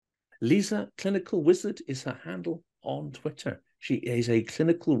Lisa Clinical Wizard is her handle on Twitter. She is a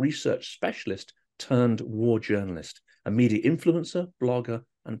clinical research specialist turned war journalist, a media influencer, blogger,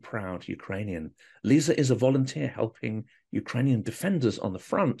 and proud Ukrainian. Lisa is a volunteer helping Ukrainian defenders on the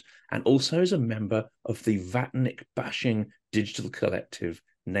front and also is a member of the Vatnik bashing digital collective,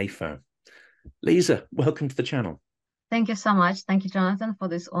 NAFO. Lisa, welcome to the channel. Thank you so much. Thank you, Jonathan, for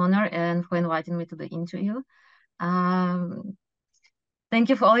this honor and for inviting me to the interview. Thank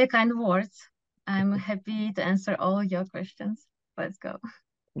you for all your kind words. I'm happy to answer all your questions. Let's go.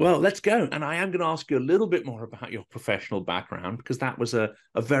 Well, let's go. And I am going to ask you a little bit more about your professional background, because that was a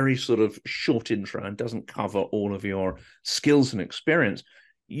very sort of short intro and doesn't cover all of your skills and experience.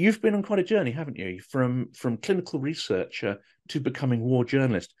 You've been on quite a journey, haven't you? From clinical researcher to becoming war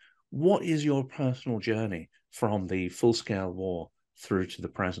journalist. What is your personal journey from the full-scale war through to the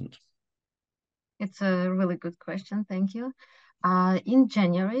present? It's a really good question. Thank you. In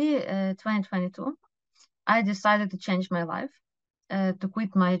January 2022, I decided to change my life, to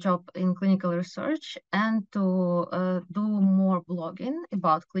quit my job in clinical research and to do more blogging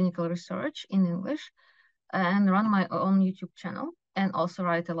about clinical research in English and run my own YouTube channel and also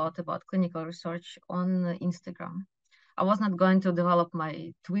write a lot about clinical research on Instagram. I was not going to develop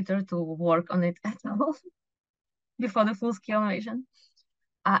my Twitter to work on it at all before the full-scale invasion.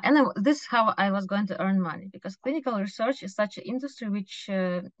 This is how I was going to earn money, because clinical research is such an industry which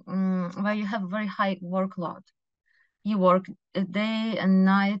where you have very high workload. You work a day and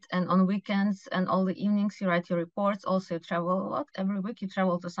night and on weekends and all the evenings you write your reports. Also, you travel a lot. Every week you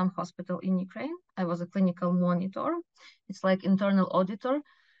travel to some hospital in Ukraine. I was a clinical monitor. It's like internal auditor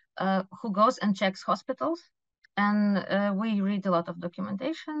who goes and checks hospitals. And we read a lot of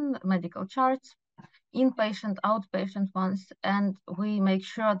documentation, medical charts, inpatient, outpatient ones, and we make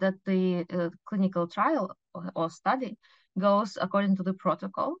sure that the clinical trial or study goes according to the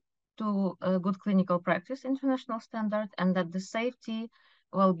protocol, to good clinical practice, international standard, and that the safety,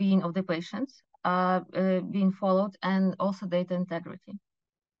 well-being of the patients are being followed, and also data integrity.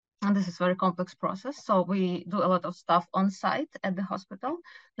 And this is a very complex process. So we do a lot of stuff on site at the hospital.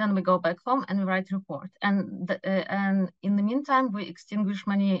 Then we go back home and we write report. And in the meantime, we extinguish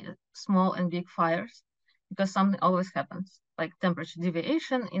many small and big fires, because something always happens, like temperature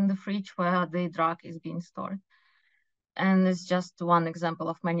deviation in the fridge where the drug is being stored. And it's just one example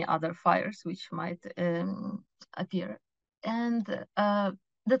of many other fires which might appear. And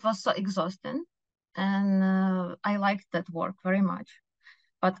that was so exhausting. And I liked that work very much.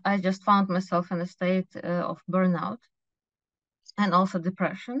 But I just found myself in a state of burnout and also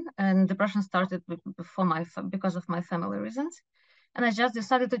depression. And depression started because of my family reasons. And I just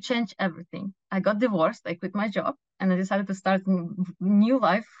decided to change everything. I got divorced, I quit my job, and I decided to start a new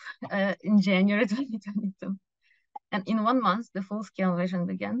life in January 2022. And in 1 month, the full-scale invasion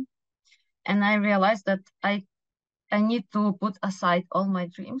began. And I realized that I need to put aside all my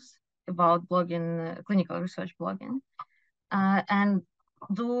dreams about blogging, clinical research blogging, and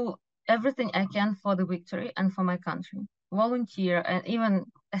do everything I can for the victory and for my country. Volunteer, and even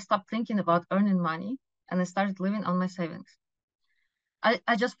I stopped thinking about earning money, and I started living on my savings.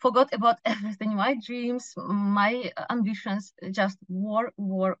 I just forgot about everything, my dreams, my ambitions, just war,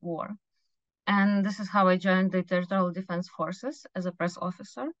 war, war. And this is how I joined the Territorial Defense Forces as a press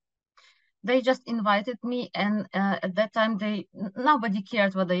officer. They just invited me, and at that time, nobody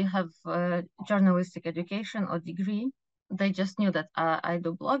cared whether you have journalistic education or degree. They just knew that I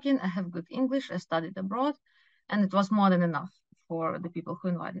do blogging, I have good English, I studied abroad, and it was more than enough for the people who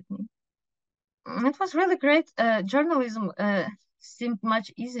invited me. It was really great. Journalism seemed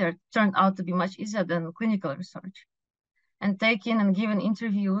much easier, turned out to be much easier than clinical research. And taking and giving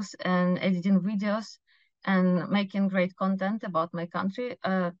interviews and editing videos and making great content about my country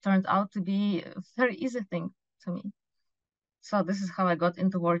turned out to be a very easy thing to me. So this is how I got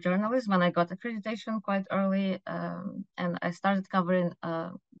into war journalism, and I got accreditation quite early, and I started covering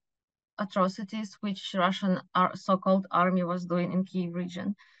atrocities which Russian so-called army was doing in Kyiv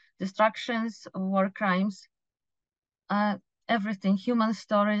region. Destructions, war crimes, everything, human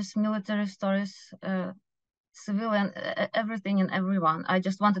stories, military stories, civilian, everything and everyone. I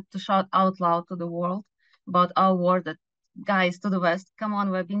just wanted to shout out loud to the world about our war, that guys to the West, come on,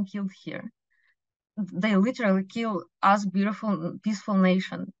 we're being killed here. They literally kill us, beautiful, peaceful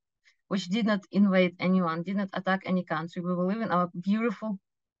nation, which did not invade anyone, did not attack any country. We were living our beautiful,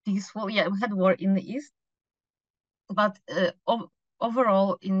 peaceful, we had war in the East, but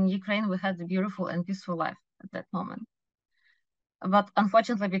overall in Ukraine, we had a beautiful and peaceful life at that moment. But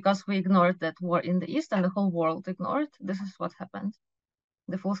unfortunately, because we ignored that war in the East and the whole world ignored, this is what happened.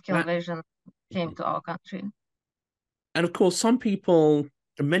 The full-scale invasion came to our country. And of course, some people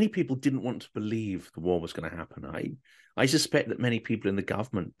many people didn't want to believe the war was going to happen. I suspect that many people in the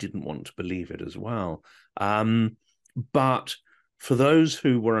government didn't want to believe it as well. But for those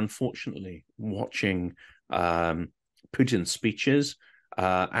who were unfortunately watching Putin's speeches,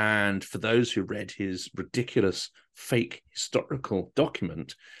 and for those who read his ridiculous fake historical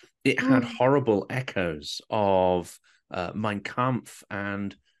document, it had horrible echoes of Mein Kampf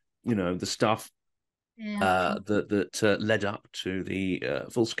and, the stuff that led up to the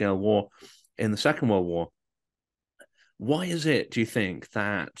full-scale war in the Second World War. Why is it, do you think,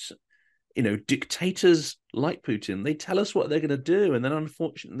 that dictators like Putin, they tell us what they're going to do, and then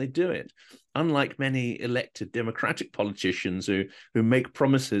unfortunately they do it, unlike many elected democratic politicians who make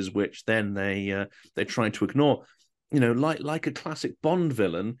promises which then they try to ignore? Like a classic Bond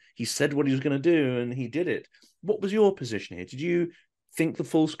villain, he said what he was going to do and he did it. What was your position here? Did you think the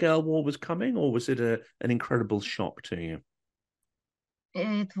full-scale war was coming, or was it an incredible shock to you?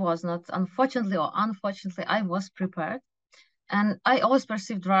 It was not, unfortunately or unfortunately, I was prepared. And I always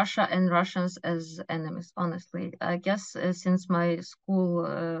perceived Russia and Russians as enemies, honestly. I guess since my school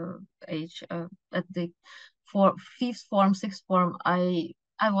age, at the fifth form, sixth form, I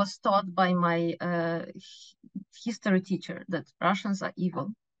was taught by my history teacher that Russians are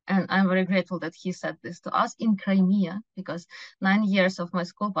evil. And I'm very grateful that he said this to us in Crimea, because 9 years of my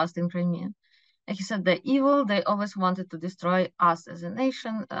school passed in Crimea. And he said they're evil. They always wanted to destroy us as a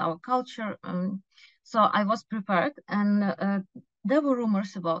nation, our culture. So I was prepared, and there were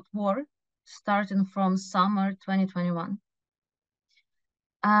rumors about war starting from summer 2021.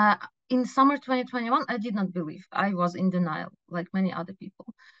 In summer 2021, I did not believe. I was in denial, like many other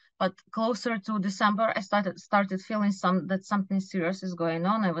people. But closer to December, I started feeling that something serious is going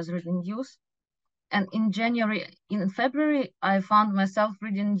on. I was reading news. And in February, I found myself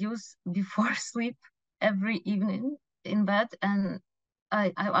reading news before sleep every evening in bed, and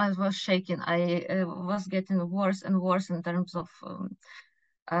I was shaking. I was getting worse and worse in terms of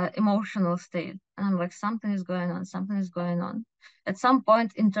emotional state. And I'm like, something is going on, something is going on. At some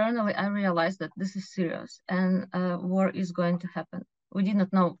point internally, I realized that this is serious and war is going to happen. We did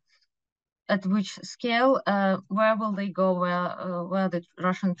not know at which scale, where will they go, where the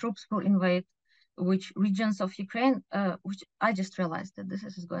Russian troops will invade, which regions of Ukraine, which I just realized that this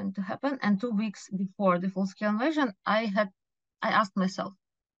is going to happen. And 2 weeks before the full-scale invasion, I asked myself,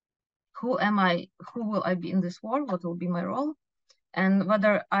 who am I? Who will I be in this war? What will be my role? And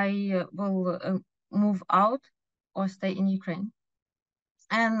whether I will move out or stay in Ukraine.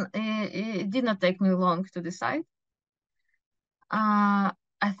 And it did not take me long to decide.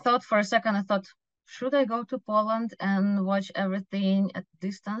 I thought for a second, should I go to Poland and watch everything at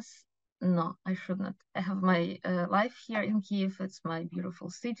distance? No, I should not. I have my life here in Kiev. It's my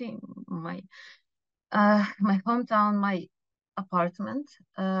beautiful city, my hometown, my apartment.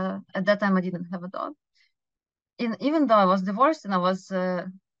 At that time, I didn't have a dog. Even though I was divorced and I was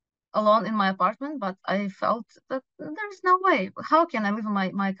alone in my apartment, but I felt that there is no way. How can I leave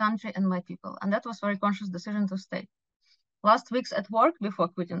my country and my people? And that was a very conscious decision to stay. Last weeks at work, before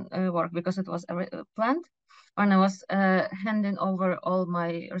quitting work, because it was planned, when I was handing over all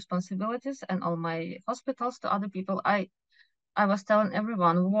my responsibilities and all my hospitals to other people, I was telling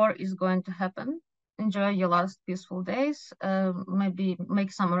everyone, war is going to happen. Enjoy your last peaceful days. Maybe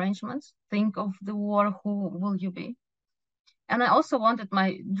make some arrangements. Think of the war. Who will you be? And I also wanted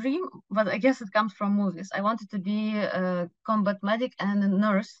my dream, but I guess it comes from movies. I wanted to be a combat medic and a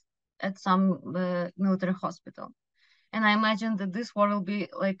nurse at some military hospital. And I imagined that this war will be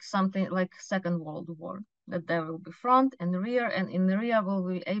like something like Second World War, that there will be front and rear, and in the rear we'll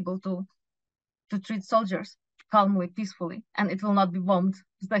be able to treat soldiers calmly, peacefully, and it will not be bombed.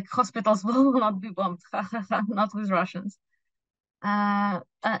 It's like hospitals will not be bombed, not with Russians. And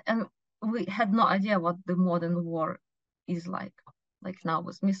we had no idea what the modern war is like now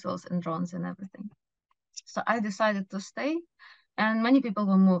with missiles and drones and everything. So I decided to stay, and many people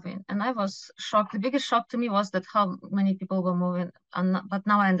were moving, and I was shocked. The biggest shock to me was that how many people were moving. But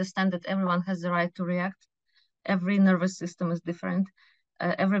now I understand that everyone has the right to react. Every nervous system is different.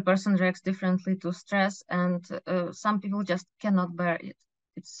 Every person reacts differently to stress, and some people just cannot bear it.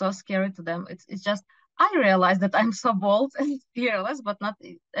 It's so scary to them. It's just, I realize that I'm so bold and fearless, but not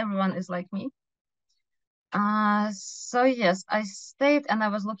everyone is like me. So yes, I stayed and I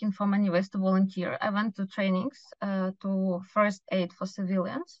was looking for many ways to volunteer. I went to trainings to first aid for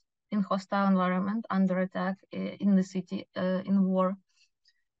civilians in hostile environment, under attack, in the city, in war.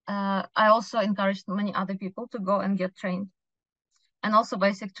 I also encouraged many other people to go and get trained. And also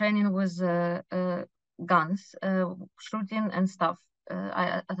basic training with guns, shooting and stuff.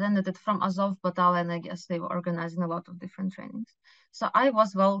 I attended it from Azov battalion. I guess they were organizing a lot of different trainings. So I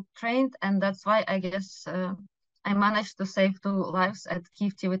was well trained, and that's why I guess I managed to save 2 lives at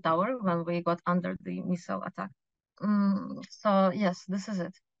Kiev TV Tower when we got under the missile attack. So yes, this is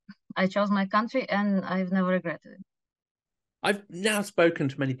it. I chose my country, and I've never regretted it. I've now spoken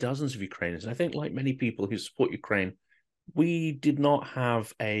to many dozens of Ukrainians. I think, like many people who support Ukraine, we did not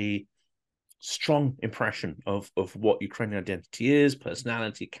have a strong impression of what Ukrainian identity is,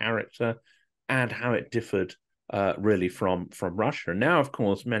 personality, character, and how it differed really from Russia. And now, of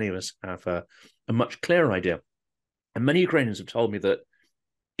course, many of us have a much clearer idea. And many Ukrainians have told me that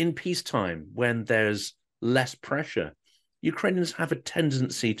in peacetime, when there's less pressure, Ukrainians have a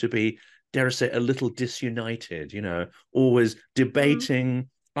tendency to be, dare I say, a little disunited, always debating,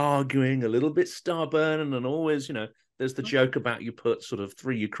 arguing, a little bit stubborn, and always, there's the joke about you put sort of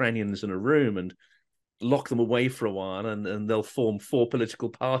 3 Ukrainians in a room and lock them away for a while, and they'll form 4 political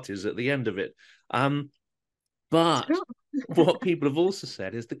parties at the end of it. But what people have also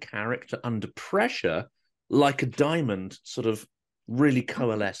said is the character under pressure, like a diamond, sort of really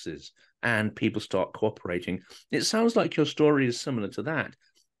coalesces and people start cooperating. It sounds like your story is similar to that.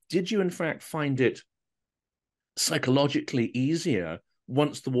 Did you, in fact, find it psychologically easier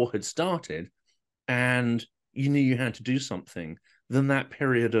once the war had started and you knew you had to do something than that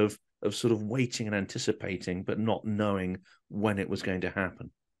period of sort of waiting and anticipating but not knowing when it was going to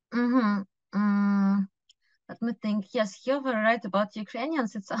happen? Let me think. Yes, you were right about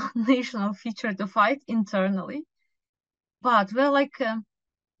Ukrainians. It's a national feature to fight internally. But we're like a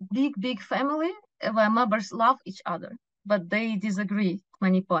big family where members love each other, but they disagree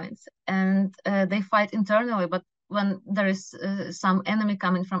many points. And they fight internally, but when there is some enemy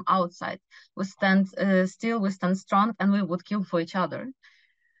coming from outside, we stand still, we stand strong, and we would kill for each other.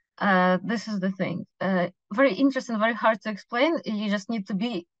 This is the thing. Very interesting, very hard to explain. You just need to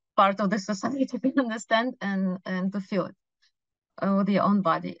be part of the society to understand and to feel it with your own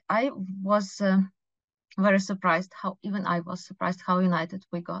body. I was very surprised how united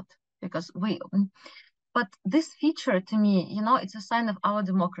we got, because but this feature to me, it's a sign of our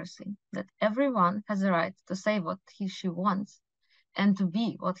democracy, that everyone has the right to say what she wants and to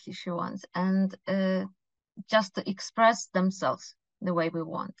be what she wants, and just to express themselves the way we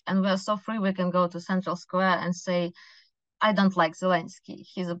want. And we are so free, we can go to Central Square and say, I don't like Zelensky,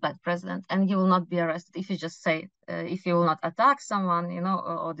 he's a bad president, and you will not be arrested if you just say it. If you will not attack someone,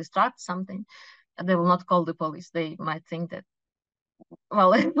 or distract something, they will not call the police. They might think that, well,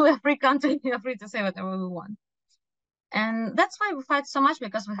 we're a free country, we're free to say whatever we want. And that's why we fight so much,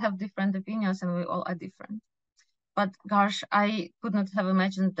 because we have different opinions and we all are different. But gosh, I could not have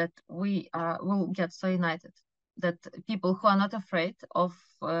imagined that we will get so united, that people who are not afraid of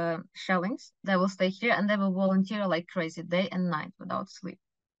shellings, they will stay here and they will volunteer like crazy day and night without sleep.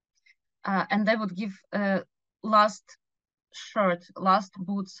 And they would give last shirt, last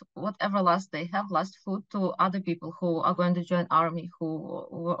boots, whatever last they have, last food to other people who are going to join army, who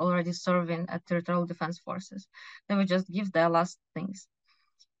were already serving at territorial defense forces. They would just give their last things.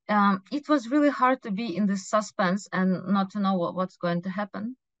 It was really hard to be in this suspense and not to know what's going to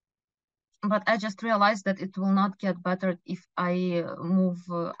happen. But I just realized that it will not get better if I move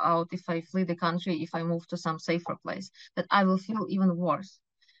out, if I flee the country, if I move to some safer place, that I will feel even worse.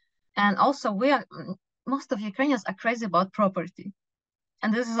 And also, most of Ukrainians are crazy about property.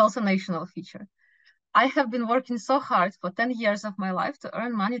 And this is also a national feature. I have been working so hard for 10 years of my life to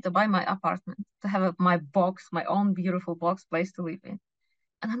earn money to buy my apartment, to have my box, my own beautiful box place to live in.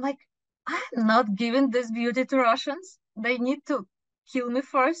 And I'm like, I'm not giving this beauty to Russians. They need to kill me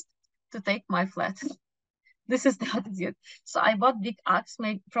first to take my flat. This is the attitude. So I bought big axe.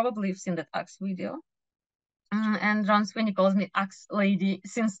 Probably you've seen that axe video. And John Sweeney calls me axe lady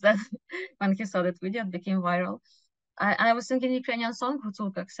since that. When he saw that video, it became viral. I was singing Ukrainian song,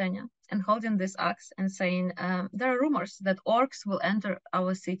 Gutsulka Ksenia, and holding this axe and saying, there are rumors that orcs will enter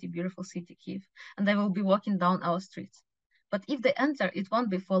our city, beautiful city, Kiev, and they will be walking down our streets. But if they enter, it won't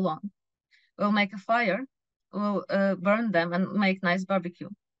be for long. We'll make a fire, we'll burn them and make nice barbecue.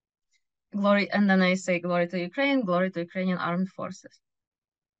 Glory, and then I say, glory to Ukraine, glory to Ukrainian armed forces.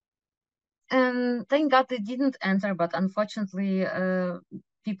 And thank God they didn't enter, but unfortunately,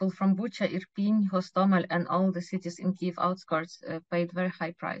 people from Bucha, Irpin, Hostomel, and all the cities in Kiev outskirts paid very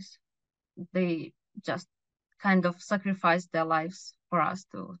high price. They just kind of sacrificed their lives for us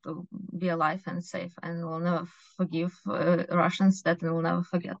to be alive and safe, and we'll never forgive Russians that, and we'll never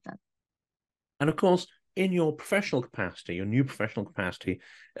forget that. And of course, in your professional capacity, your new professional capacity,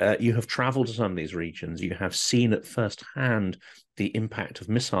 you have traveled to some of these regions. You have seen at first hand the impact of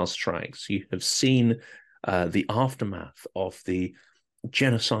missile strikes. You have seen the aftermath of the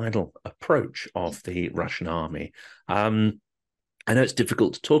genocidal approach of the Russian army. I know it's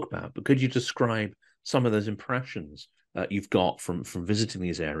difficult to talk about, but could you describe some of those impressions you've got from visiting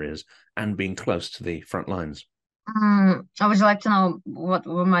these areas and being close to the front lines? I would like to know what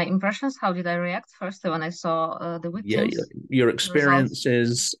were my impressions. How did I react first when I saw the Yeah, victims, your the results?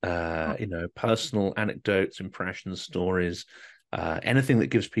 experiences, personal anecdotes, impressions, stories, anything that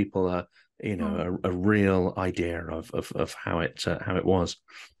gives people a real idea of how it was.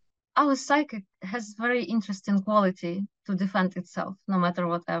 Our psyche has very interesting quality to defend itself, no matter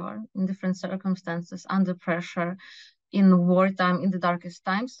whatever, in different circumstances, under pressure, in wartime, in the darkest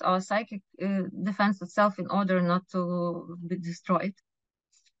times. Our psychic defends itself in order not to be destroyed.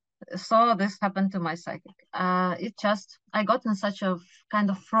 So this happened to my psychic. I got in such a kind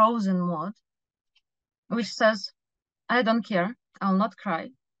of frozen mode, which says, I don't care, I'll not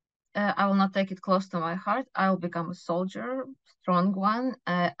cry, I will not take it close to my heart. I'll become a soldier, strong one,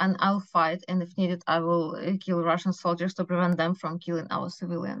 and I'll fight. And if needed, I will kill Russian soldiers to prevent them from killing our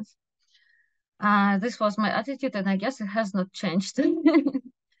civilians. This was my attitude, and I guess it has not changed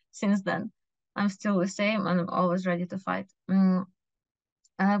since then. I'm still the same, and I'm always ready to fight. When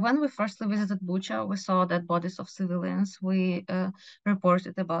we firstly visited Bucha, we saw dead bodies of civilians. We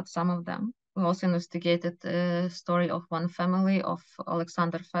reported about some of them. We also investigated the story of one family of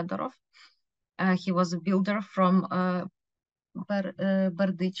Alexander Fedorov. He was a builder from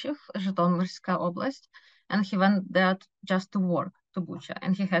Berdychev, Zhytomyrska Oblast, and he went there just to work to Bucha,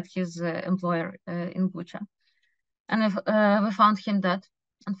 and he had his employer in Bucha. And we found him dead,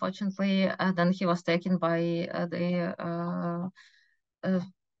 unfortunately. Then he was taken by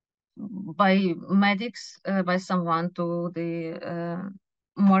medics, by someone to the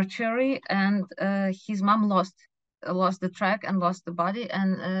mortuary, and his mom lost the track and lost the body,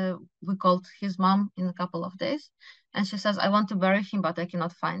 and we called his mom in a couple of days, and she says, I want to bury him, but I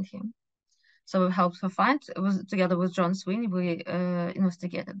cannot find him. So we helped her find. It was together with John Sweeney. We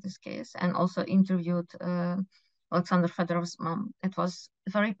investigated this case and also interviewed Alexander Fedorov's mom. It was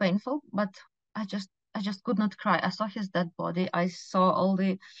very painful, but I just could not cry. I saw his dead body. I saw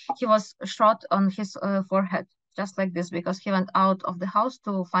he was shot on his forehead, just like this, because he went out of the house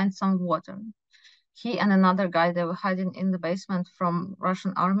to find some water. He and another guy, they were hiding in the basement from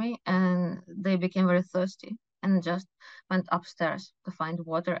Russian army, and they became very thirsty and just went upstairs to find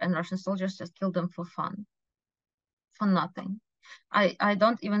water, and Russian soldiers just killed them for fun, for nothing. I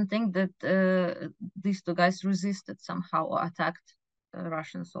don't even think that these two guys resisted somehow or attacked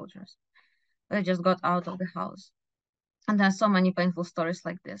Russian soldiers. They just got out of the house. And there are so many painful stories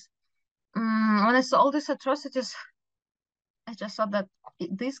like this. When I saw all these atrocities, I just thought that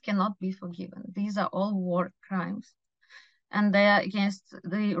this cannot be forgiven. These are all war crimes, and they are against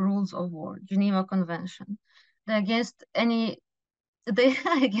the rules of war, Geneva Convention. They're against they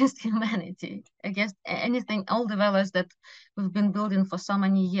are against humanity, against anything, all the values that we've been building for so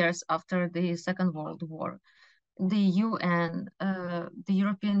many years after the Second World War. The UN, the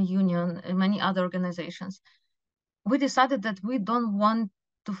European Union, and many other organizations. We decided that we don't want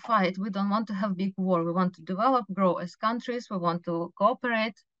to fight. We don't want to have big war. We want to develop, grow as countries. We want to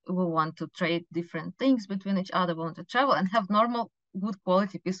cooperate. We want to trade different things between each other. We want to travel and have normal, good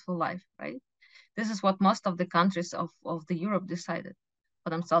quality, peaceful life, right? This is what most of the countries of the Europe decided for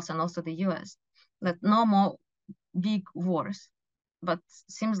themselves, and also the US, that no more big wars. But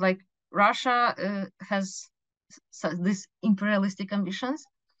seems like Russia has these imperialistic ambitions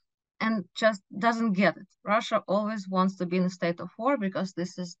and just doesn't get it. Russia always wants to be in a state of war because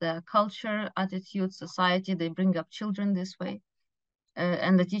this is their culture, attitude, society. They bring up children this way,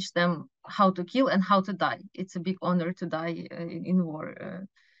 and they teach them how to kill and how to die. It's a big honor to die in war.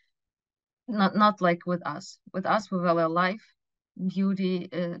 Not like with us. With us, we value life, beauty,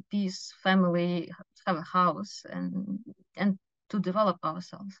 peace, family, have a house, and to develop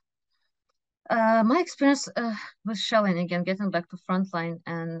ourselves. My experience with shelling, again, getting back to frontline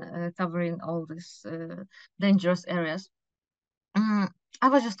and covering all these dangerous areas. I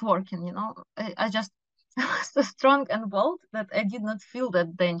was just working, I just I was so strong and bold that I did not feel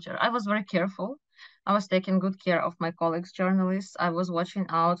that danger. I was very careful. I was taking good care of my colleagues, journalists. I was watching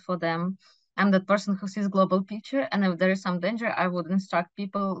out for them. I'm that person who sees global picture, and if there is some danger, I would instruct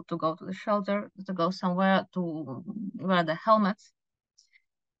people to go to the shelter, to go somewhere, to wear the helmets.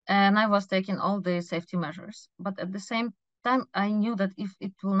 And I was taking all the safety measures. But at the same time, I knew that if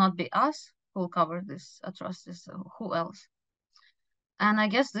it will not be us who will cover this atrocities, who else? And I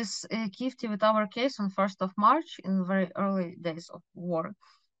guess this Kiev TV tower case on 1st of March, in very early days of war,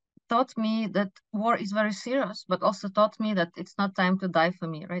 taught me that war is very serious, but also taught me that it's not time to die for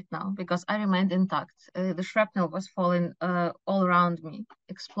me right now, because I remained intact. The shrapnel was falling all around me,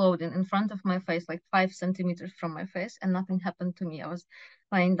 exploding in front of my face, like 5 centimeters from my face, and nothing happened to me. I was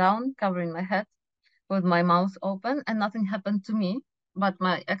lying down, covering my head with my mouth open, and nothing happened to me. But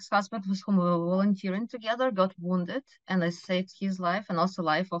my ex-husband, with whom we were volunteering together, got wounded, and I saved his life and also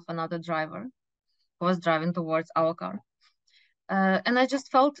life of another driver who was driving towards our car. And I just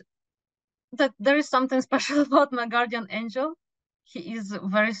felt that there is something special about my guardian angel. He is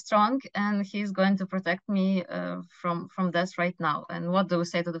very strong, and he's going to protect me from death right now. And what do we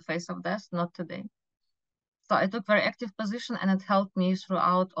say to the face of death? Not today. So I took very active position, and it helped me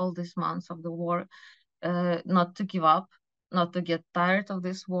throughout all these months of the war, not to give up, not to get tired of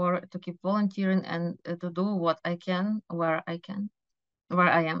this war, to keep volunteering, and to do what I can, where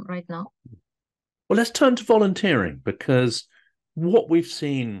I am right now. Well, let's turn to volunteering, because what we've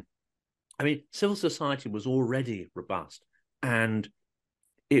seen, I mean, civil society was already robust, and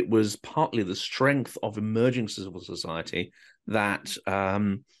it was partly the strength of emerging civil society that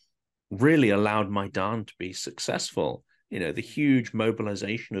really allowed Maidan to be successful. You know, the huge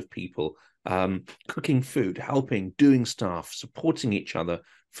mobilization of people cooking food, helping, doing stuff, supporting each other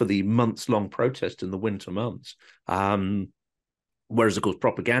for the months-long protest in the winter months. Whereas, of course,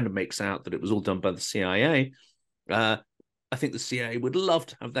 propaganda makes out that it was all done by the CIA. I think the CIA would love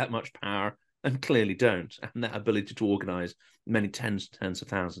to have that much power, and clearly don't, and that ability to organize many tens of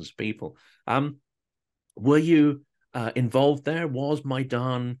thousands of people. Were you involved there? Was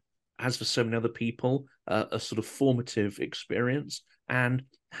Maidan, as for so many other people, a sort of formative experience? And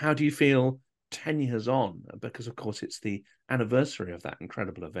how do you feel 10 years on? Because, of course, it's the anniversary of that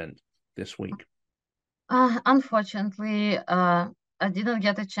incredible event this week. Unfortunately, I didn't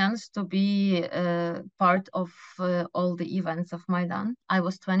get a chance to be part of all the events of Maidan. I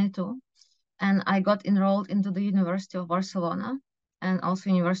was 22, and I got enrolled into the University of Barcelona and also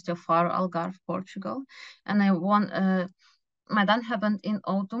University of Faro, Algarve, Portugal. And I won, Maidan happened in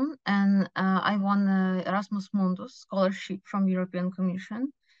autumn, and I won Erasmus Mundus scholarship from European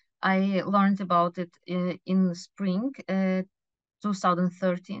Commission. I learned about it in spring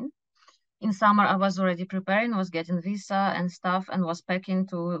 2013. In summer, I was already preparing, was getting visa and stuff, and was packing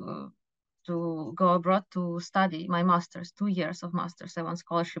to go abroad to study my master's, 2 years of master's. I won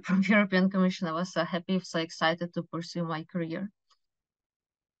scholarship from European Commission. I was so happy, so excited to pursue my career.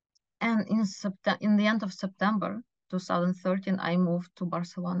 And in the end of September 2013, I moved to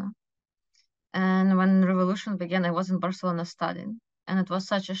Barcelona. And when revolution began, I was in Barcelona studying. And it was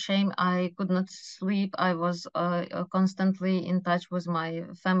such a shame. I could not sleep. I was constantly in touch with my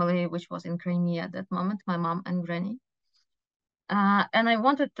family, which was in Crimea at that moment, my mom and granny. And I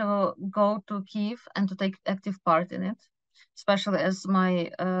wanted to go to Kiev and to take active part in it, especially as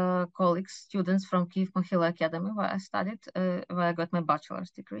my colleagues, students from Kiev Mohyla Academy, where I studied, where I got my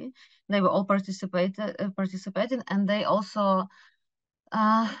bachelor's degree. They were all participating, and they also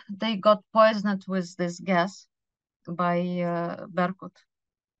they got poisoned with this gas by Berkut.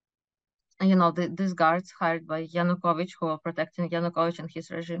 You know, these guards hired by Yanukovych, who were protecting Yanukovych and his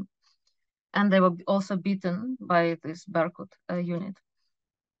regime. And they were also beaten by this Berkut unit.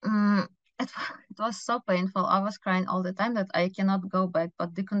 It was so painful. I was crying all the time that I cannot go back.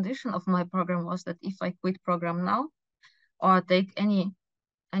 But the condition of my program was that if I quit program now, or take any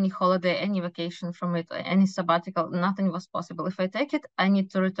holiday, any vacation from it, any sabbatical, nothing was possible. If I take it, I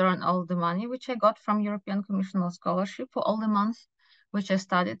need to return all the money which I got from European Commission of Scholarship for all the months which I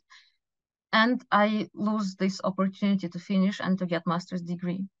studied. And I lose this opportunity to finish and to get master's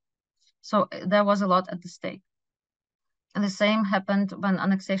degree. So there was a lot at the stake. And the same happened when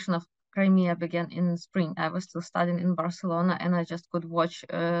annexation of Crimea began in spring. I was still studying in Barcelona, and I just could watch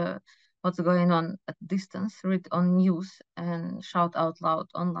what's going on at distance, read on news, and shout out loud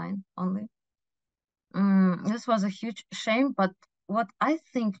online only. This was a huge shame, but what I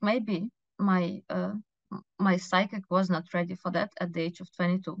think maybe my psychic was not ready for that at the age of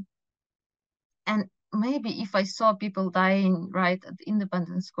 22. And maybe if I saw people dying right at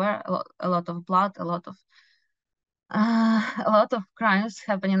Independence Square, a lot of blood, a lot of crimes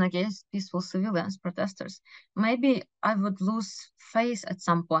happening against peaceful civilians, protesters, maybe I would lose faith at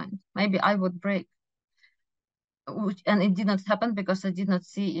some point. Maybe I would break. And it did not happen because I did not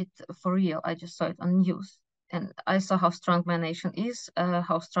see it for real. I just saw it on news. And I saw how strong my nation is,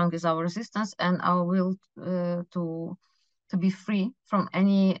 how strong is our resistance, and our will to be free from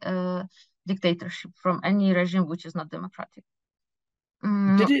any dictatorship, from any regime which is not democratic.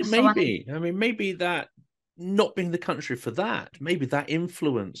 Did it maybe? I mean, maybe that not being the country for that, maybe that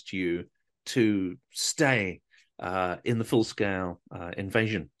influenced you to stay in the full-scale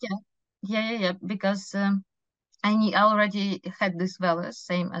invasion. Yeah. Because I already had these values,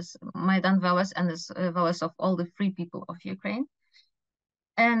 same as Maidan values and this values of all the free people of Ukraine.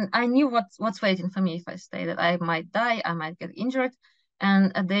 And I knew what's waiting for me if I stay, that I might die, I might get injured.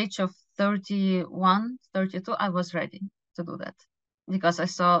 And at the age of 31, 32, I was ready to do that because I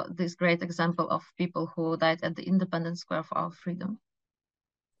saw this great example of people who died at the Independence Square for our freedom.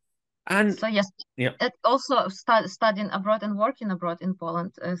 And so yes, yeah, it also studying abroad and working abroad in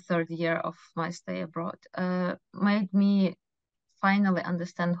Poland, third year of my stay abroad, made me finally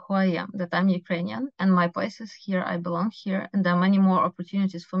understand who I am, that I'm Ukrainian and my place is here, I belong here, and there are many more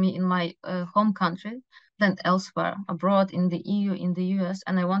opportunities for me in my home country than elsewhere, abroad, in the EU, in the US,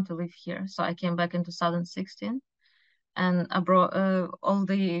 and I want to live here. So I came back in 2016, and abroad, all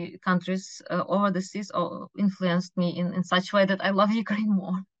the countries over the seas influenced me in such a way that I love Ukraine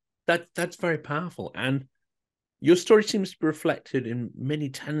more. That's very powerful. And your story seems to be reflected in many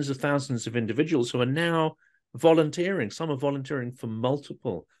tens of thousands of individuals who are now volunteering. Some are volunteering for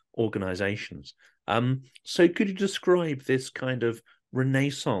multiple organizations. So could you describe this kind of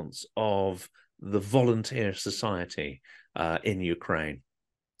renaissance of the volunteer society in Ukraine?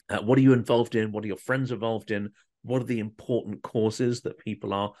 What are you involved in? What are your friends involved in? What are the important causes that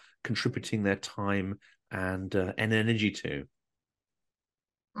people are contributing their time and energy to?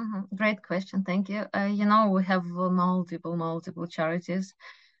 Great question, thank you. We have multiple charities.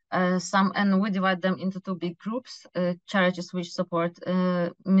 And we divide them into two big groups: charities which support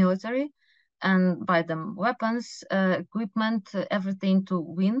military and buy them weapons, equipment, everything to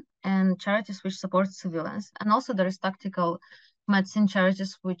win, and charities which support civilians. And also there is tactical medicine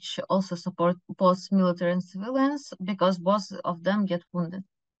charities which also support both military and civilians, because both of them get wounded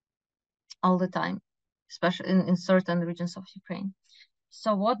all the time, especially in certain regions of Ukraine.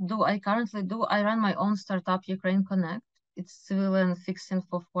 So what do I currently do? I run my own startup, Ukraine Connect. It's civilian fixing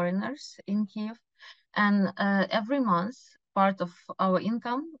for foreigners in Kiev. And every month, part of our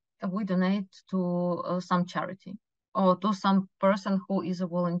income, we donate to some charity or to some person who is a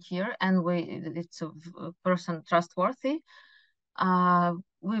volunteer, and it's a person trustworthy.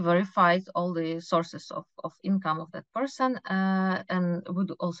 We verified all the sources of income of that person, and we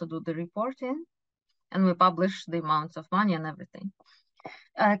also do the reporting, and we publish the amounts of money and everything.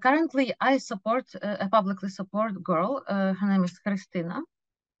 Currently, I publicly support girl. Her name is Christina.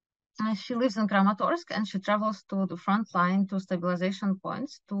 She lives in Kramatorsk, and she travels to the front line, to stabilization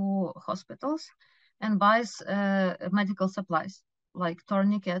points, to hospitals, and buys medical supplies like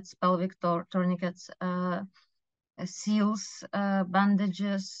tourniquets, pelvic tourniquets, seals,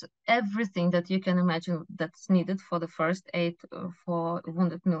 bandages, everything that you can imagine that's needed for the first aid for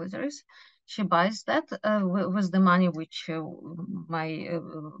wounded militaries. She buys that with the money which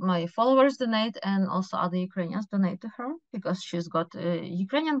my followers donate, and also other Ukrainians donate to her, because she's got a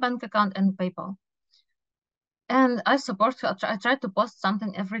Ukrainian bank account and PayPal. And I support her. I try to post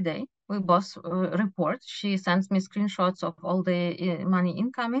something every day. We both report. She sends me screenshots of all the money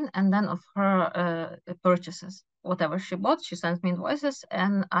incoming, and then of her purchases. Whatever she bought, she sends me invoices,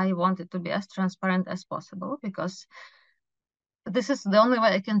 and I want it to be as transparent as possible, because this is the only way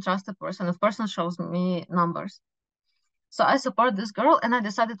I can trust a person. If a person shows me numbers. So I support this girl, and I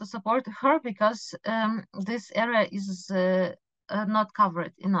decided to support her because this area is not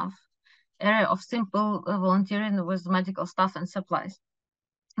covered enough. Area of simple volunteering with medical staff and supplies.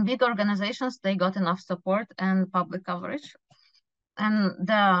 Big organizations, they got enough support and public coverage. And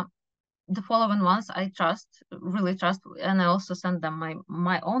the following ones I really trust, and I also send them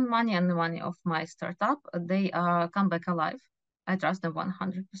my own money and the money of my startup. They come back alive. I trust them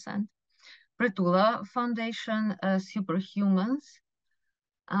 100%. Pritula Foundation, Superhumans.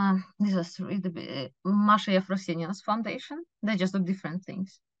 These are Masha Yefrosinya's foundation. They just do different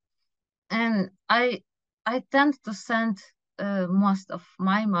things. And I tend to send most of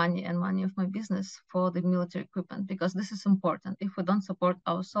my money and money of my business for the military equipment, because this is important. If we don't support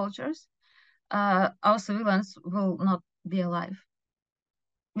our soldiers, our civilians will not be alive,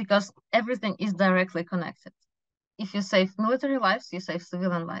 because everything is directly connected. If you save military lives, you save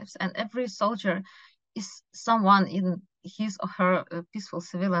civilian lives, and every soldier is someone in his or her peaceful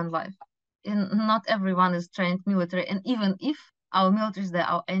civilian life. And not everyone is trained military, and even if our militaries, they're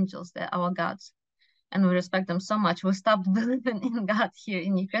our angels, they're our gods, and we respect them so much, we stopped believing in God here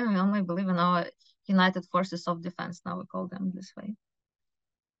in Ukraine. We only believe in our United Forces of Defense. Now we call them this way.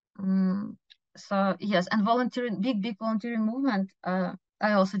 So yes, and volunteering, big volunteering movement.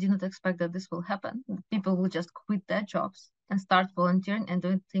 I also didn't expect that this will happen. People will just quit their jobs and start volunteering and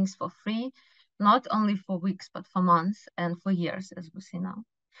doing things for free, not only for weeks, but for months and for years, as we see now.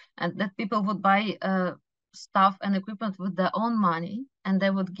 And that people would buy stuff and equipment with their own money, and they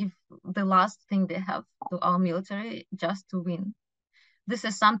would give the last thing they have to our military just to win. This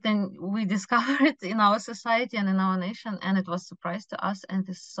is something we discovered in our society and in our nation, and it was a surprise to us, and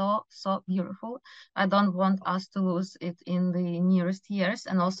it's so, so beautiful. I don't want us to lose it in the nearest years,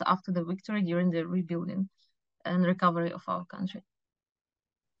 and also after the victory during the rebuilding and recovery of our country.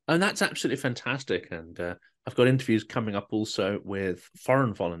 And that's absolutely fantastic. And I've got interviews coming up also with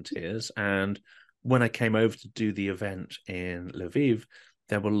foreign volunteers. And when I came over to do the event in Lviv,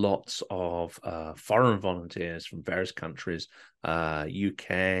 there were lots of foreign volunteers from various countries,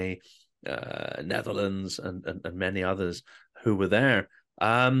 UK, Netherlands, and many others who were there.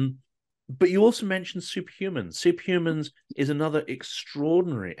 But you also mentioned Superhumans. Superhumans is another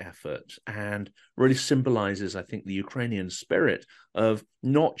extraordinary effort and really symbolizes, I think, the Ukrainian spirit of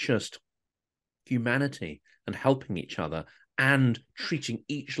not just humanity and helping each other and treating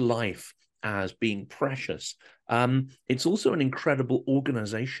each life as being precious. It's also an incredible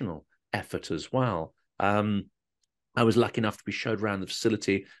organizational effort as well. I was lucky enough to be showed around the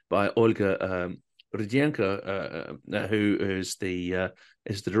facility by Olga Rudienko, who is the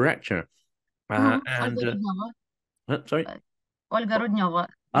director. Sorry? Olga Rudnyova.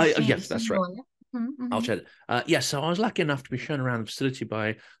 Yes, that's right. I'll check it. Yes, so I was lucky enough to be shown around the facility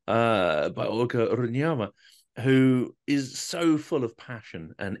by Olga Rudnyova, who is so full of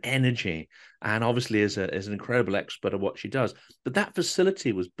passion and energy, and obviously is an incredible expert at what she does. But that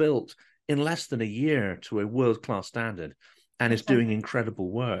facility was built in less than a year to a world-class standard, and is doing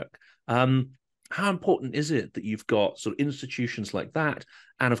incredible work. How important is it that you've got sort of institutions like that,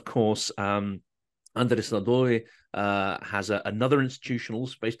 and of course, Andres Ladoy has another institution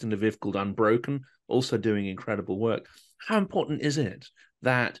also based in Lviv called Unbroken, also doing incredible work. How important is it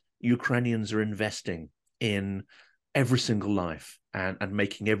that Ukrainians are investing in every single life and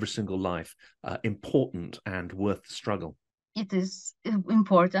making every single life important and worth the struggle? It is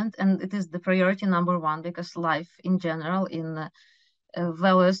important, and it is the priority number one, because life in general in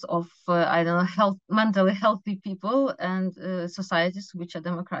values of I don't know, mentally healthy people and societies which are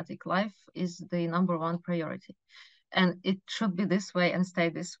democratic, life is the number one priority, and it should be this way and stay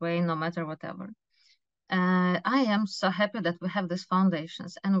this way no matter whatever. I am so happy that we have these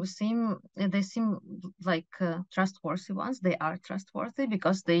foundations, and they seem like trustworthy ones. They are trustworthy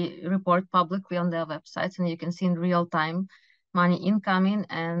because they report publicly on their websites, and you can see in real time money incoming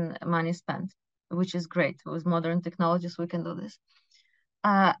and money spent, which is great. With modern technologies, we can do this.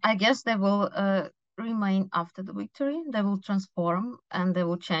 I guess they will remain after the victory. They will transform and they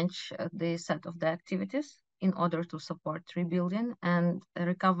will change the set of the activities in order to support rebuilding and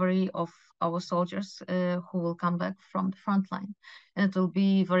recovery of our soldiers who will come back from the front line. And it will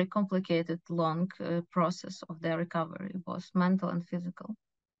be a very complicated, long process of their recovery, both mental and physical.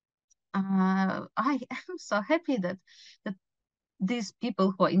 I am so happy that these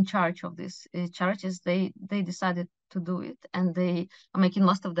people who are in charge of these churches, they decided to do it, and they are making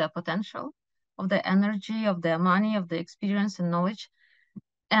most of their potential, of their energy, of their money, of their experience and knowledge.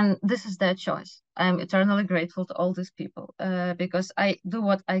 And this is their choice. I'm eternally grateful to all these people because I do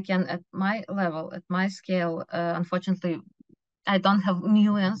what I can at my level, at my scale. Unfortunately, I don't have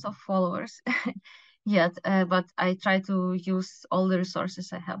millions of followers yet, but I try to use all the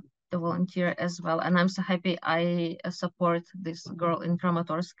resources I have to volunteer as well. And I'm so happy I support this girl in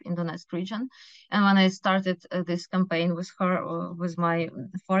Kramatorsk in the Donetsk region. And when I started this campaign with her, with my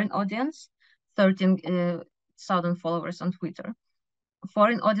foreign audience, 13,000 followers on Twitter,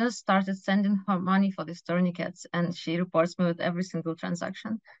 foreign audience started sending her money for these tourniquets, and she reports me with every single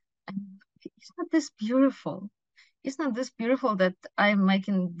transaction. And isn't this beautiful? Isn't this beautiful that I'm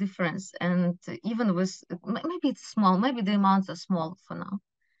making difference? And even with, maybe it's small, maybe the amounts are small for now,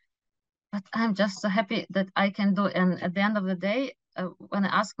 but I'm just so happy that I can do. And at the end of the day, when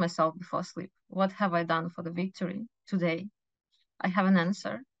I ask myself before sleep, what have I done for the victory today? I have an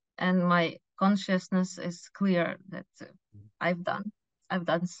answer, and my consciousness is clear that I've done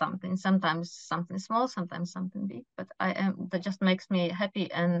something, sometimes something small, sometimes something big, but that just makes me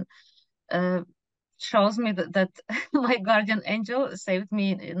happy and shows me that my guardian angel saved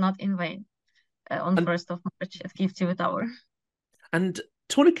me not in vain on 1st of March at Kyiv TV Tower. And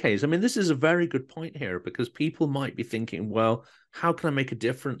tourniquets, I mean, this is a very good point here, because people might be thinking, well, how can I make a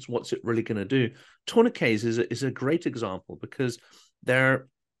difference? What's it really going to do? Tourniquets is a great example, because they're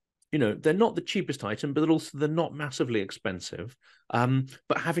not the cheapest item, but also they're not massively expensive.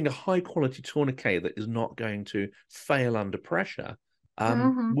 But having a high quality tourniquet that is not going to fail under pressure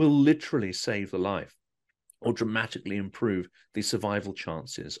will literally save the life or dramatically improve the survival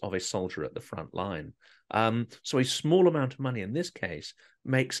chances of a soldier at the front line. So a small amount of money in this case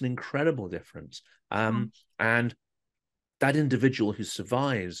makes an incredible difference. And that individual who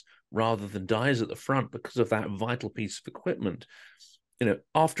survives rather than dies at the front because of that vital piece of equipment,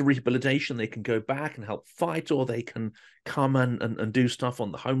 after rehabilitation, they can go back and help fight, or they can come and do stuff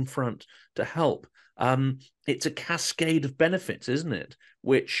on the home front to help. It's a cascade of benefits, isn't it?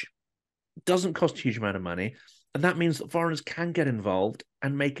 Which doesn't cost a huge amount of money. And that means that foreigners can get involved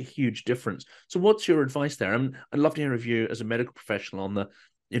and make a huge difference. So what's your advice there? I'd love to hear of you as a medical professional on the,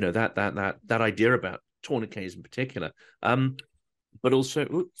 that idea about tourniquets in particular. But also,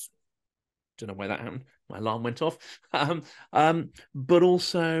 oops, don't know where that happened. My alarm went off. But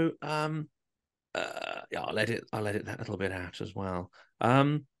also, yeah, I'll edit that little bit out as well.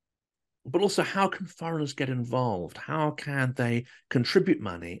 But also, how can foreigners get involved? How can they contribute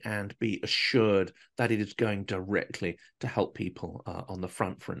money and be assured that it is going directly to help people on the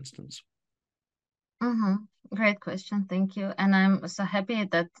front, for instance? Great question, thank you. And I'm so happy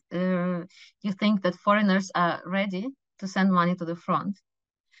that you think that foreigners are ready to send money to the front.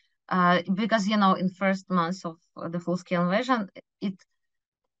 Because, in first months of the full-scale invasion, it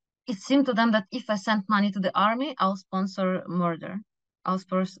seemed to them that if I send money to the army, I'll sponsor murder. I'll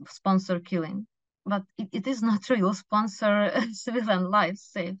sponsor killing. But it is not true. You'll sponsor civilian lives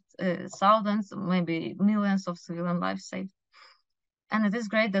saved, thousands, maybe millions of civilian lives saved. And it is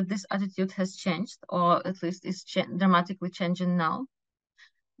great that this attitude has changed, or at least is dramatically changing now,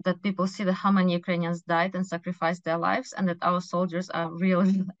 that people see that how many Ukrainians died and sacrificed their lives, and that our soldiers are real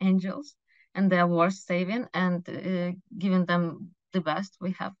angels, and they are worth saving and giving them the best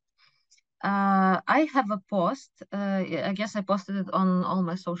we have. I have a post, I guess I posted it on all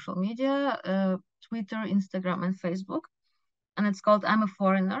my social media, Twitter, Instagram, and Facebook. And it's called I'm a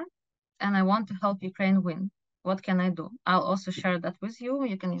Foreigner, and I want to help Ukraine win. What can I do? I'll also share that with you.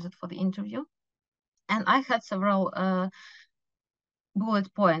 You can use it for the interview. And I had several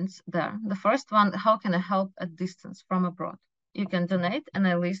bullet points there. The first one, how can I help at distance from abroad? You can donate, and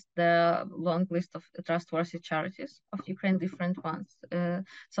I list the long list of trustworthy charities of Ukraine, different ones,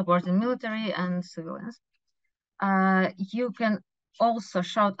 supporting military and civilians. You can also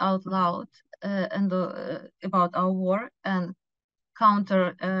shout out loud about our war and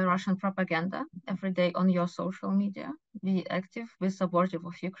counter Russian propaganda every day on your social media. Be active, be supportive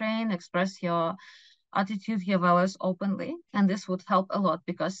of Ukraine, express your attitude, your values openly, and this would help a lot,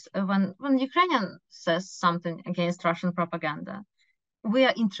 because when Ukrainian says something against Russian propaganda, we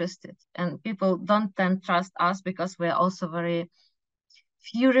are interested, and people don't then trust us because we're also very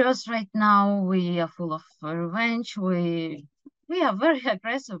furious right now. We are full of revenge. We are very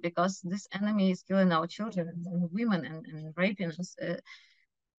aggressive because this enemy is killing our children and women and raping us.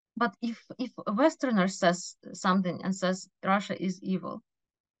 But if a Westerner says something and says Russia is evil,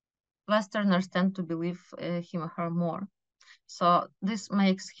 Westerners tend to believe him or her more. So this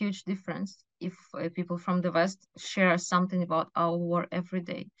makes huge difference if people from the West share something about our war every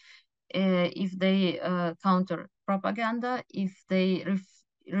day. If they counter propaganda, if they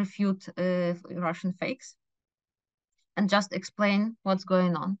refute Russian fakes, and just explain what's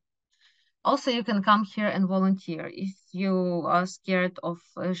going on. Also, you can come here and volunteer if you are scared of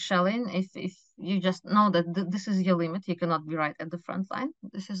shelling. If you just know that this is your limit, you cannot be right at the front line.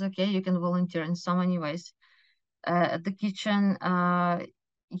 This is okay. You can volunteer in so many ways. At the kitchen,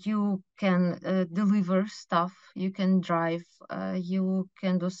 you can deliver stuff. You can drive. You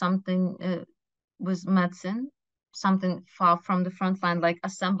can do something with medicine, something far from the front line, like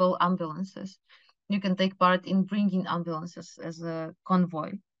assemble ambulances. You can take part in bringing ambulances as a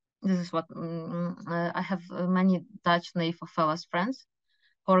convoy. This is what I have many Dutch NAFO fellows friends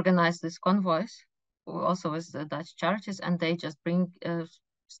who organize these convoys, also with the Dutch charities, and they just bring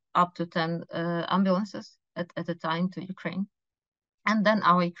up to 10 ambulances at a time to Ukraine. And then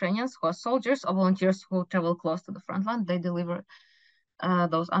our Ukrainians who are soldiers or volunteers who travel close to the front line, they deliver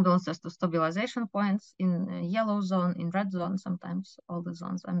those ambulances to stabilization points in yellow zone, in red zone. Sometimes all the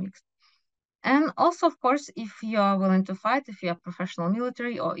zones are mixed. And also, of course, if you are willing to fight, if you are professional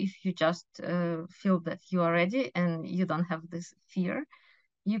military, or if you just feel that you are ready and you don't have this fear,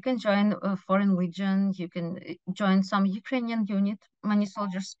 you can join a foreign legion. You can join some Ukrainian unit. Many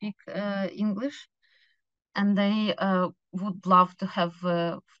soldiers speak English, and they would love to have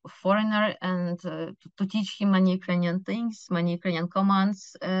a foreigner and to teach him many Ukrainian things, many Ukrainian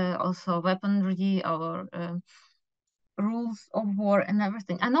commands, also weaponry, our rules of war and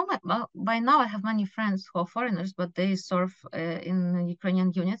everything. I know by now I have many friends who are foreigners, but they serve in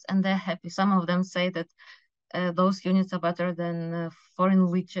Ukrainian units and they're happy. Some of them say that those units are better than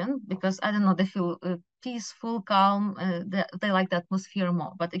foreign legion because, I don't know, they feel peaceful, calm. They like the atmosphere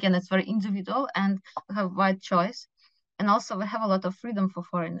more. But again, it's very individual, and we have wide choice. And also, we have a lot of freedom for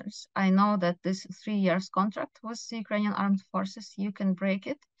foreigners. I know that this 3 years contract with the Ukrainian Armed Forces, you can break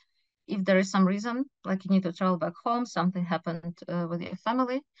it if there is some reason, like you need to travel back home, something happened with your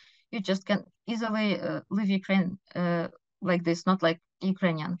family. You just can easily leave Ukraine like this, not like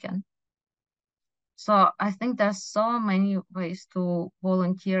Ukrainian can. So I think there's so many ways to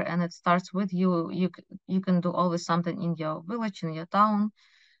volunteer, and it starts with you. You can do always something in your village, in your town,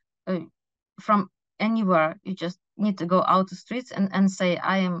 from anywhere. You just need to go out the streets and say,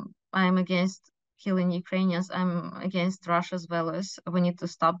 I am against killing Ukrainians. I'm against Russia's values. We need to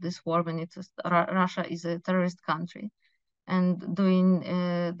stop this war. We need to. Russia is a terrorist country, and doing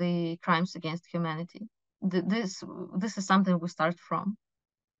the crimes against humanity. This is something we start from,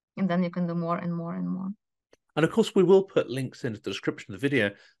 and then you can do more and more and more. And of course, we will put links in the description of the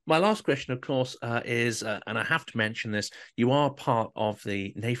video. My last question, of course, is, and I have to mention this, you are part of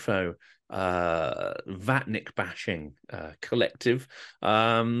the NAFO Vatnik bashing collective.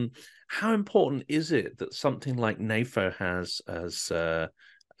 How important is it that something like NAFO has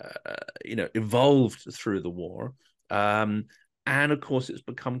evolved through the war? And of course, it's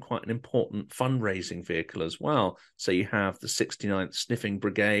become quite an important fundraising vehicle as well. So you have the 69th Sniffing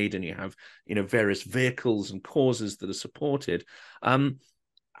Brigade, and you have, various vehicles and causes that are supported.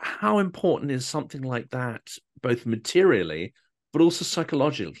 How important is something like that, both materially, but also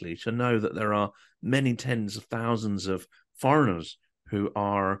psychologically, to know that there are many tens of thousands of foreigners who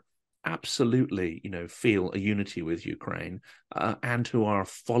are absolutely, feel a unity with Ukraine, and who are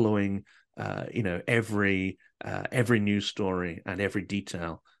following every news story and every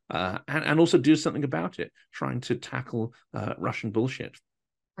detail, and also do something about it, trying to tackle Russian bullshit.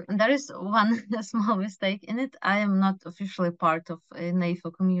 There is one small mistake in it. I am not officially part of a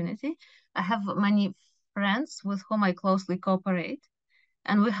NAFO community. I have many friends with whom I closely cooperate,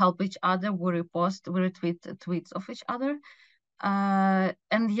 and we help each other. We repost, we retweet tweets of each other.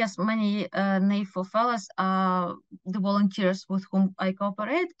 And yes, many NAFO fellows are the volunteers with whom I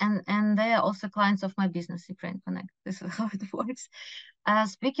cooperate, and they are also clients of my business, Ukraine Connect. This is how it works.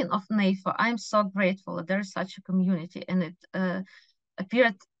 Speaking of NAFO, I'm so grateful that there is such a community, and it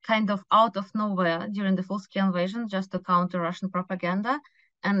appeared kind of out of nowhere during the full-scale invasion, just to counter Russian propaganda.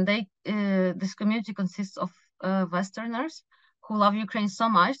 And this community consists of Westerners who love Ukraine so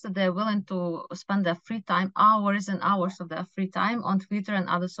much that they're willing to spend their free time, hours and hours of their free time, on Twitter and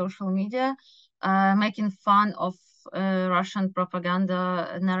other social media, making fun of Russian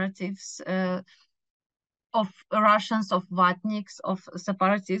propaganda narratives, of Russians, of Vatniks, of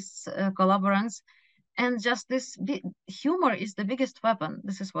separatists, collaborants. And just this humor is the biggest weapon.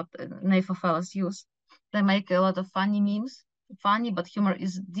 This is what NAFO fellows use. They make a lot of funny memes. Funny, but humor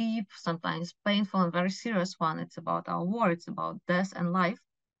is deep, sometimes painful, and very serious one. It's about our war. It's about death and life.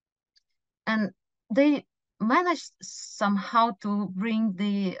 And they managed somehow to bring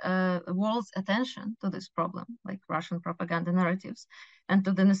the world's attention to this problem, like Russian propaganda narratives, and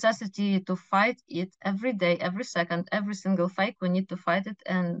to the necessity to fight it every day, every second, every single fake. We need to fight it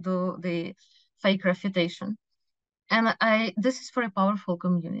and do the fake refutation. And this is very powerful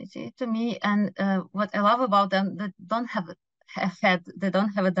community to me. And what I love about them, they don't have a head, they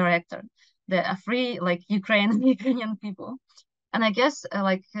don't have a director. They are free, like Ukrainian people. And I guess,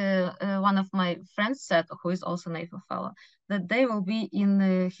 one of my friends said, who is also NAFO fellow, that they will be in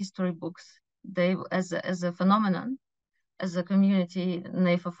the history books. They, as a phenomenon, as a community,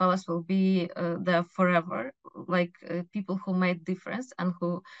 NAFO fellows will be there forever, like people who made difference and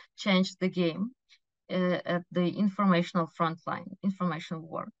who changed the game at the informational front line, information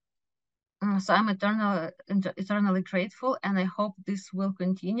war. So I'm eternally grateful, and I hope this will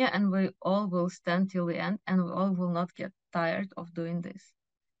continue, and we all will stand till the end, and we all will not get tired of doing this.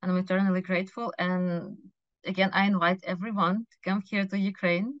 And I'm eternally grateful. And again, I invite everyone to come here to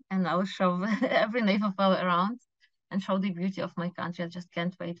Ukraine, and I'll show every NAFO fellow around and show the beauty of my country. I just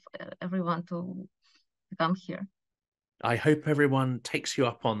can't wait for everyone to come here. I hope everyone takes you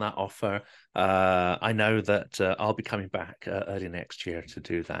up on that offer. I know that I'll be coming back early next year to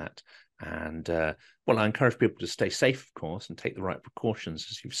do that. And well, I encourage people to stay safe, of course, and take the right precautions,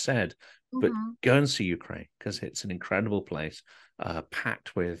 as you've said. But go and see Ukraine, because it's an incredible place,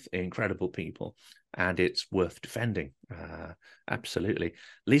 packed with incredible people, and it's worth defending. Absolutely.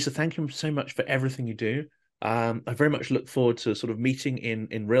 Lisa, thank you so much for everything you do. I very much look forward to sort of meeting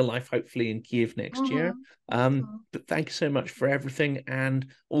in real life, hopefully in Kiev next year. But thank you so much for everything, and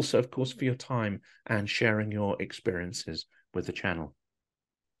also, of course, for your time and sharing your experiences with the channel.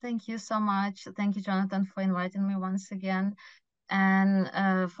 Thank you so much. Thank you, Jonathan, for inviting me once again. and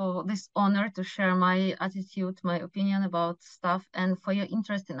for this honor to share my attitude, my opinion about stuff, and for your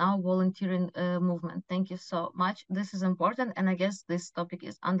interest in our volunteering movement. Thank you so much. This is important, and I guess this topic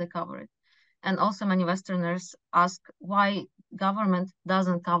is undercovered. And also many Westerners ask why government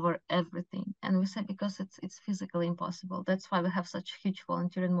doesn't cover everything. And we say because it's physically impossible. That's why we have such huge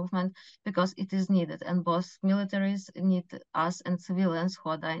volunteering movement, because it is needed. And both militaries need us and civilians who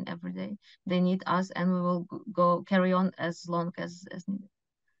are dying every day. They need us, and we will go carry on as long as needed.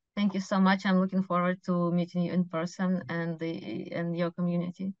 Thank you so much. I'm looking forward to meeting you in person and your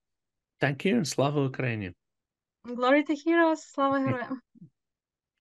community. Thank you, and Slava Ukraini. Glory to heroes, Slava Heroям.